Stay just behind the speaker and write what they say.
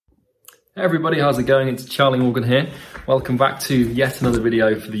Hey everybody, how's it going? It's Charlie Morgan here. Welcome back to yet another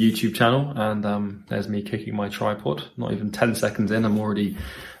video for the YouTube channel. And there's me kicking my tripod. Not even 10 seconds in, I'm already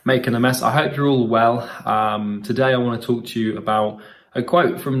making a mess. I hope you're all well. Today I want to talk to you about a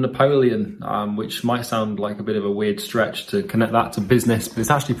quote from Napoleon, which might sound like a bit of a weird stretch to connect that to business, but it's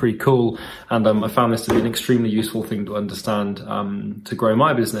actually pretty cool. And I found this to be an extremely useful thing to understand to grow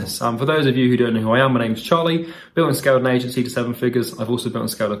my business. For those of you who don't know who I am, my name's Charlie. Built and scaled an agency to 7 figures. I've also built and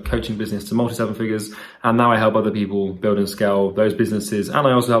scaled a coaching business to multi-7 figures. And now I help other people build and scale those businesses. And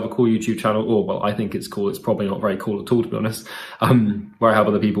I also have a cool YouTube channel, or well, I think it's cool. It's probably not very cool at all, to be honest, where I help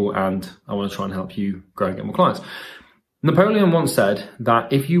other people and I want to try and help you grow and get more clients. Napoleon once said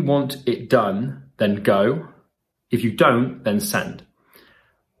that if you want it done, then go. If you don't, then send.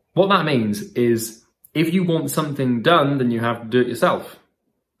 What that means is if you want something done, then you have to do it yourself.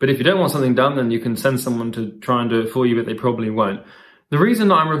 But if you don't want something done, then you can send someone to try and do it for you, but they probably won't. The reason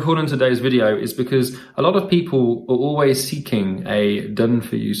that I'm recording today's video is because a lot of people are always seeking a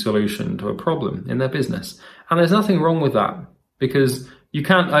done-for-you solution to a problem in their business. And there's nothing wrong with that, because you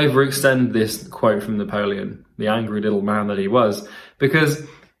can't overextend this quote from Napoleon, the angry little man that he was, because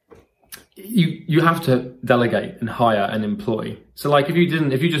you have to delegate and hire and employ. So like if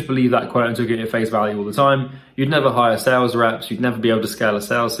you just believe that quote and took it at face value all the time, you'd never hire sales reps, you'd never be able to scale a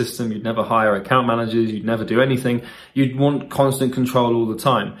sales system, you'd never hire account managers, you'd never do anything. You'd want constant control all the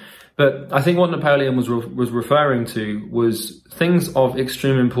time. But I think what Napoleon was referring to was things of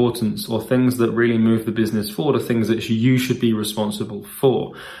extreme importance, or things that really move the business forward, or things that you should be responsible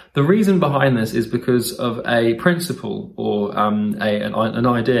for. The reason behind this is because of a principle, or an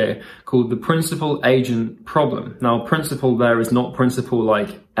idea called the principal-agent problem. Now, principle there is not principle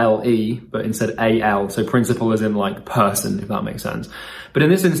like L-E, but instead A-L. So principle as in like person, if that makes sense. But in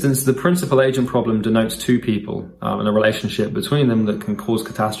this instance, the principal-agent problem denotes two people and a relationship between them that can cause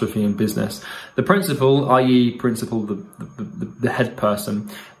catastrophe in business. The principal, i.e. principal, the head person,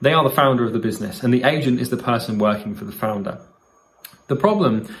 they are the founder of the business, and the agent is the person working for the founder. The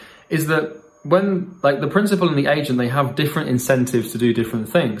problem is that when the principal and the agent, they have different incentives to do different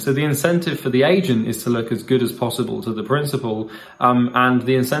things. So the incentive for the agent is to look as good as possible to the principal, and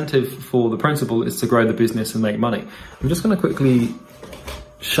the incentive for the principal is to grow the business and make money. I'm just going to quickly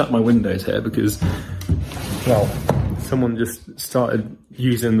shut my windows here because, well, someone just started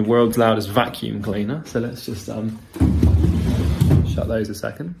using the world's loudest vacuum cleaner. So let's just shut those a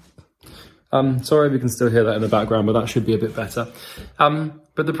second. Sorry if you can still hear that in the background, but that should be a bit better.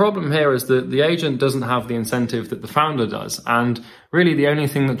 But the problem here is that the agent doesn't have the incentive that the founder does. And really the only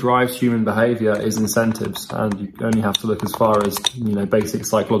thing that drives human behavior is incentives. And you only have to look as far as, basic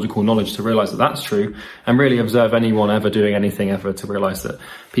psychological knowledge to realize that that's true, and really observe anyone ever doing anything ever to realize that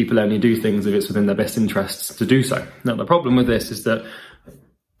people only do things if it's within their best interests to do so. Now, the problem with this is that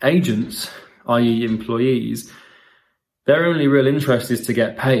agents, i.e. employees, their only real interest is to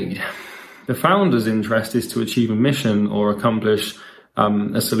get paid. The founder's interest is to achieve a mission or accomplish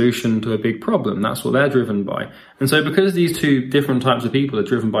a solution to a big problem. That's what they're driven by. And so because these two different types of people are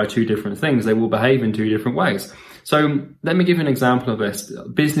driven by two different things, they will behave in two different ways. So let me give you an example of this.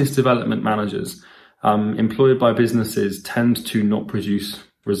 Business development managers employed by businesses tend to not produce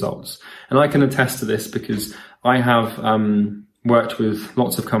results. And I can attest to this because I have worked with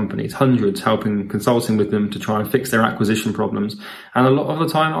lots of companies, hundreds, consulting with them to try and fix their acquisition problems. And a lot of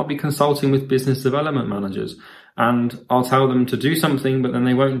the time I'll be consulting with business development managers, and I'll tell them to do something, but then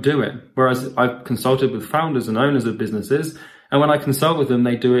they won't do it. Whereas I've consulted with founders and owners of businesses, and when I consult with them,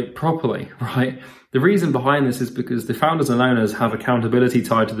 they do it properly, right? The reason behind this is because the founders and owners have accountability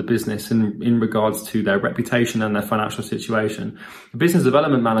tied to the business in regards to their reputation and their financial situation. The business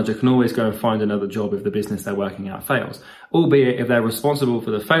development manager can always go and find another job if the business they're working at fails. Albeit if they're responsible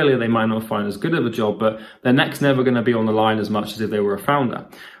for the failure, they might not find as good of a job, but their neck's never going to be on the line as much as if they were a founder.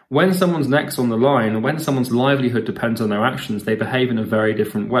 When someone's neck's on the line, when someone's livelihood depends on their actions, they behave in a very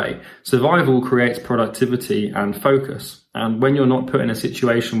different way. Survival creates productivity and focus. And when you're not put in a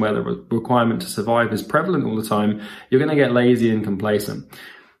situation where the requirement to survive is prevalent all the time, you're going to get lazy and complacent.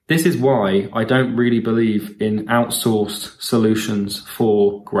 This is why I don't really believe in outsourced solutions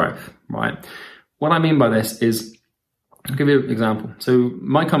for growth, right? What I mean by this is, I'll give you an example. So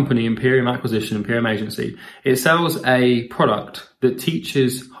my company, Imperium Acquisition, Imperium Agency, it sells a product that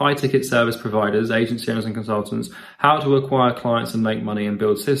teaches high-ticket service providers, agency owners and consultants, how to acquire clients and make money and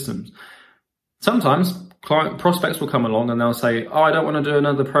build systems. Sometimes prospects will come along and they'll say, oh, I don't want to do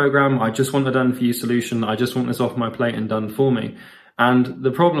another program. I just want a done-for-you solution. I just want this off my plate and done for me. And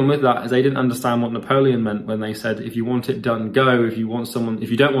the problem with that is they didn't understand what Napoleon meant when they said, if you want it done, go. If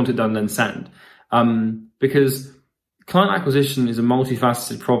you don't want it done, then send. Because client acquisition is a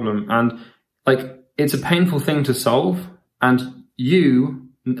multifaceted problem, and like, it's a painful thing to solve, and you,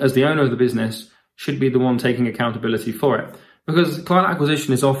 as the owner of the business, should be the one taking accountability for it. Because client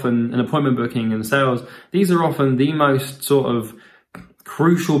acquisition is often, an appointment booking and sales, these are often the most sort of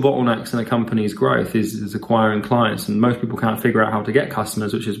crucial bottlenecks in a company's growth is acquiring clients, and most people can't figure out how to get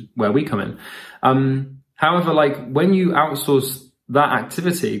customers, which is where we come in. However, like, when you outsource that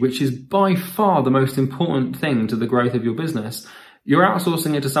activity, which is by far the most important thing to the growth of your business, you're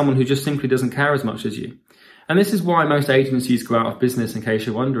outsourcing it to someone who just simply doesn't care as much as you. And this is why most agencies go out of business, in case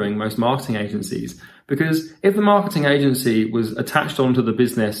you're wondering, most marketing agencies. Because if the marketing agency was attached onto the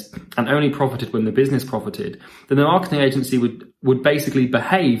business and only profited when the business profited, then the marketing agency would basically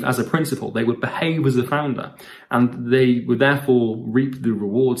behave as a principal. They would behave as a founder, and they would therefore reap the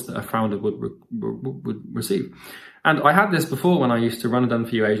rewards that a founder would receive. And I had this before when I used to run a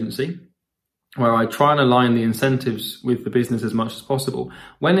done-for-you agency, where I try and align the incentives with the business as much as possible.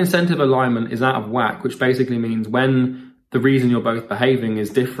 When incentive alignment is out of whack, which basically means when the reason you're both behaving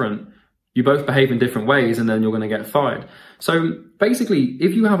is different, you both behave in different ways, and then you're going to get fired. So basically,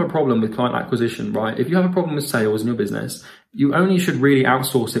 if you have a problem with client acquisition, right, if you have a problem with sales in your business, you only should really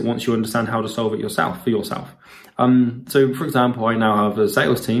outsource it once you understand how to solve it yourself, for yourself. So for example, I now have a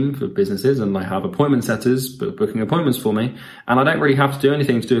sales team for businesses, and I have appointment setters booking appointments for me, and I don't really have to do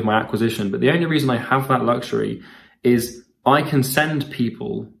anything to do with my acquisition. But the only reason I have that luxury is I can send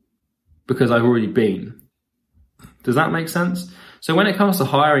people because I've already been. Does that make sense? So when it comes to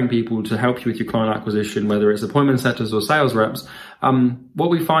hiring people to help you with your client acquisition, whether it's appointment setters or sales reps, what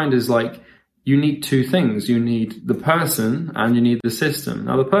we find is, like, you need two things. You need the person and you need the system.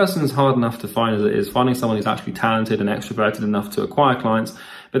 Now, the person is hard enough to find as it is, finding someone who's actually talented and extroverted enough to acquire clients.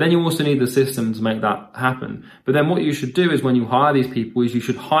 But then you also need the system to make that happen. But then what you should do is, when you hire these people, is you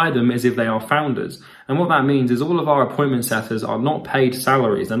should hire them as if they are founders. And what that means is all of our appointment setters are not paid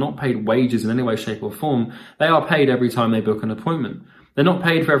salaries. They're not paid wages in any way, shape or form. They are paid every time they book an appointment. They're not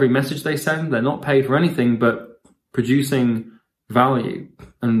paid for every message they send. They're not paid for anything but producing value.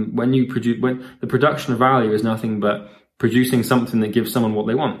 And when the production of value is nothing but producing something that gives someone what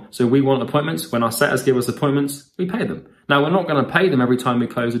they want. So we want appointments. When our setters give us appointments, we pay them. Now, we're not going to pay them every time we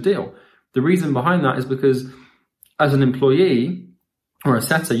close a deal. The reason behind that is because as an employee or a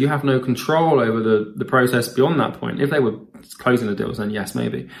setter, you have no control over the process beyond that point. If they were closing the deals, then yes,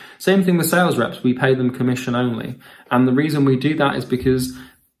 maybe. Same thing with sales reps. We pay them commission only. And the reason we do that is because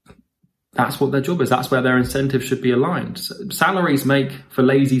that's what their job is. That's where their incentive should be aligned. Salaries make for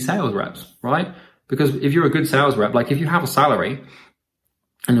lazy sales reps, right? Because if you're a good sales rep, like if you have a salary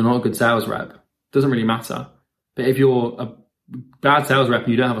and you're not a good sales rep, it doesn't really matter. But if you're a bad sales rep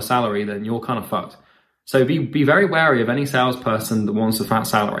and you don't have a salary, then you're kind of fucked. So be very wary of any salesperson that wants a fat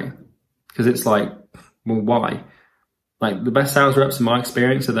salary, because it's like, well, why? Like, the best sales reps in my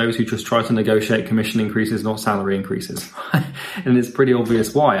experience are those who just try to negotiate commission increases, not salary increases. And it's pretty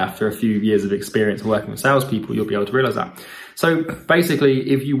obvious why. After a few years of experience working with salespeople, you'll be able to realize that. So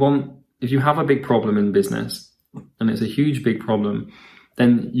basically, if you have a big problem in business, and it's a huge, big problem,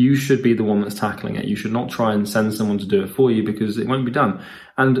 then you should be the one that's tackling it. You should not try and send someone to do it for you, because it won't be done.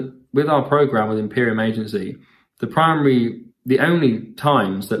 And with our program with Imperium Agency, the only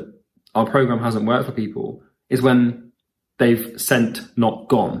times that our program hasn't worked for people is when they've sent, not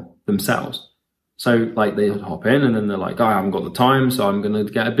gone themselves. So like, they hop in and then they're like, oh, I haven't got the time, so I'm going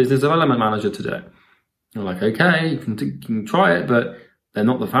to get a business development manager to do it. You're like, okay, you can try it, but they're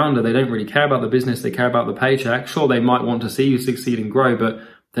not the founder. They don't really care about the business. They care about the paycheck. Sure, they might want to see you succeed and grow, but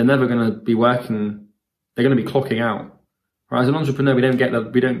they're never going to be working. They're going to be clocking out. Right? As an entrepreneur,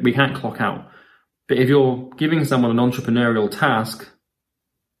 we can't clock out. But if you're giving someone an entrepreneurial task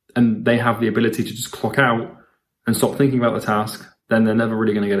and they have the ability to just clock out and stop thinking about the task, then they're never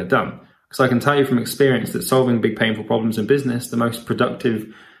really going to get it done. Because I can tell you from experience that solving big painful problems in business, the most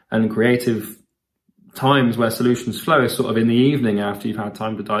productive and creative times where solutions flow is sort of in the evening after you've had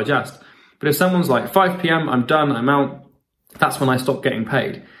time to digest. But if someone's like, 5 p.m, I'm done, I'm out, that's when I stop getting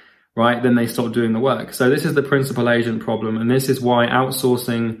paid, right? Then they stop doing the work. So this is the principal agent problem. And this is why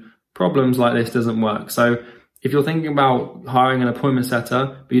outsourcing problems like this doesn't work. So if you're thinking about hiring an appointment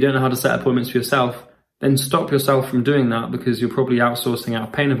setter, but you don't know how to set appointments for yourself, then stop yourself from doing that, because you're probably outsourcing out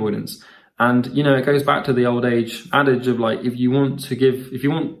of pain avoidance. And, you know, it goes back to the old age adage of like, if you want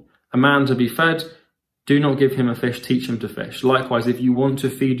a man to be fed, do not give him a fish, teach him to fish. Likewise, if you want to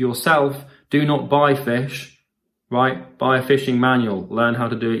feed yourself, do not buy fish, right? Buy a fishing manual, learn how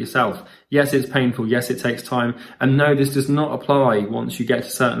to do it yourself. Yes, it's painful. Yes, it takes time. And no, this does not apply once you get to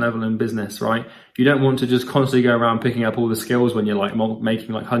a certain level in business, right? You don't want to just constantly go around picking up all the skills when you're like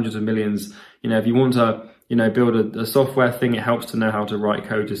making like hundreds of millions. You know, if you want you know, build a software thing. It helps to know how to write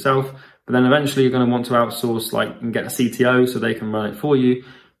code yourself. But then eventually you're going to want to outsource, like, and get a CTO so they can run it for you.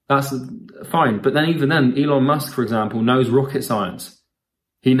 That's fine. But then even then, Elon Musk, for example, knows rocket science.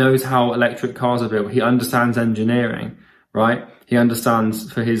 He knows how electric cars are built. He understands engineering, right? He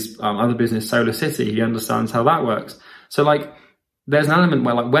understands for his other business, Solar City, he understands how that works. So like, there's an element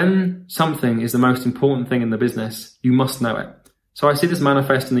where like when something is the most important thing in the business, you must know it. So I see this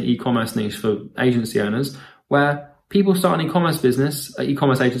manifest in the e-commerce niche for agency owners where people start an e-commerce business, an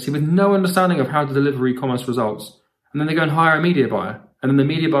e-commerce agency with no understanding of how to deliver e-commerce results. And then they go and hire a media buyer. And then the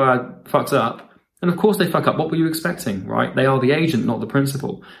media buyer fucks up. And of course they fuck up. What were you expecting, right? They are the agent, not the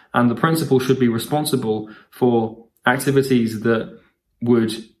principal. And the principal should be responsible for activities that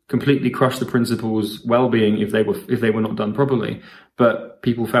would completely crush the principal's well-being if they were not done properly. But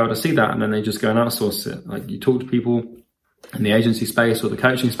people fail to see that, and then they just go and outsource it. Like, you talk to people in the agency space or the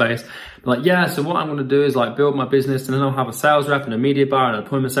coaching space, they're like, yeah, so what I'm going to do is like build my business, and then I'll have a sales rep and a media buyer and an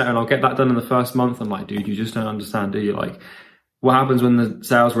appointment setter, and I'll get that done in the first month. I'm like, dude, you just don't understand, do you? Like, what happens when the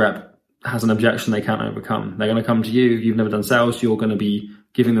sales rep has an objection they can't overcome? They're going to come to you. You've never done sales. You're going to be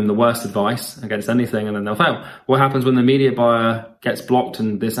giving them the worst advice against anything, and then they'll fail. What happens when the media buyer gets blocked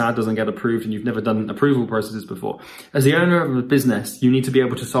and this ad doesn't get approved and you've never done approval processes before? As the owner of a business, you need to be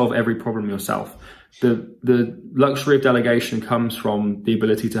able to solve every problem yourself. The luxury of delegation comes from the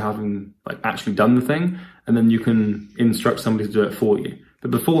ability to having like actually done the thing, and then you can instruct somebody to do it for you.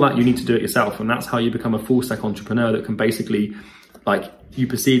 But before that, you need to do it yourself, and that's how you become a full stack entrepreneur that can basically, like, you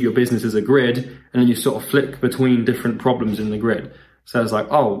perceive your business as a grid, and then you sort of flick between different problems in the grid. So it's like,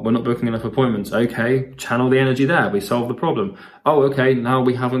 oh, we're not booking enough appointments. Okay, channel the energy there. We solve the problem. Oh, okay, now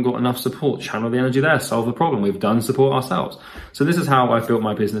we haven't got enough support. Channel the energy there. Solve the problem. We've done support ourselves. So this is how I've built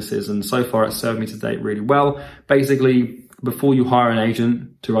my businesses, and so far it's served me to date really well. Basically, before you hire an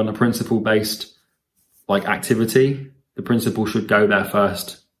agent to run a principal-based like activity, the principal should go there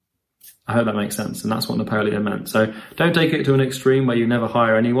first. I hope that makes sense, and that's what Napoleon meant. So don't take it to an extreme where you never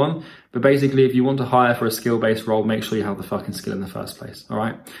hire anyone, but basically if you want to hire for a skill-based role, make sure you have the fucking skill in the first place, all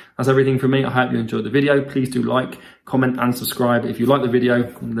right? That's everything from me. I hope you enjoyed the video. Please do like, comment, and subscribe. If you like the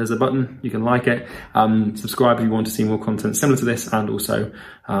video, there's a button, you can like it. Subscribe if you want to see more content similar to this, and also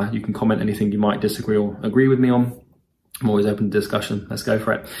you can comment anything you might disagree or agree with me on. I'm always open to discussion. Let's go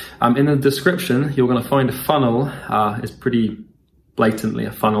for it. In the description, you're going to find a funnel. It's pretty blatantly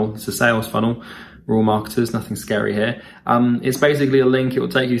a funnel. It's a sales funnel. We're all marketers, nothing scary here. It's basically a link. It will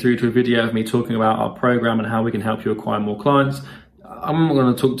take you through to a video of me talking about our program and how we can help you acquire more clients. I'm not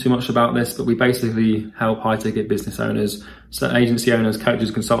going to talk too much about this, but we basically help high-ticket business owners, so agency owners,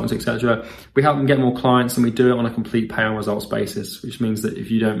 coaches, consultants, etc. We help them get more clients, and we do it on a complete pay on results basis, which means that if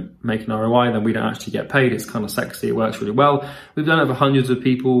you don't make an ROI, then we don't actually get paid. It's kind of sexy. It works really well. We've done over hundreds of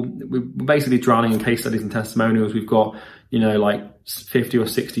people. We're basically drowning in case studies and testimonials. We've got, you know, like 50 or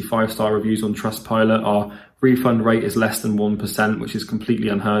 60 5-star reviews on Trustpilot. Our refund rate is less than 1%, which is completely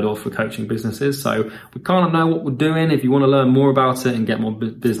unheard of for coaching businesses. So we kind of know what we're doing. If you want to learn more about it and get more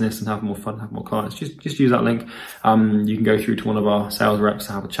business and have more fun, have more clients, just use that link. You can go through to one of our sales reps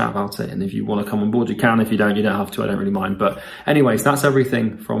to have a chat about it. And if you want to come on board, you can. If you don't have to. I don't really mind. But anyways, that's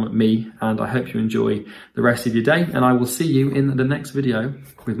everything from me. And I hope you enjoy the rest of your day. And I will see you in the next video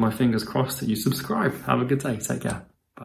with my fingers crossed that you subscribe. Have a good day. Take care.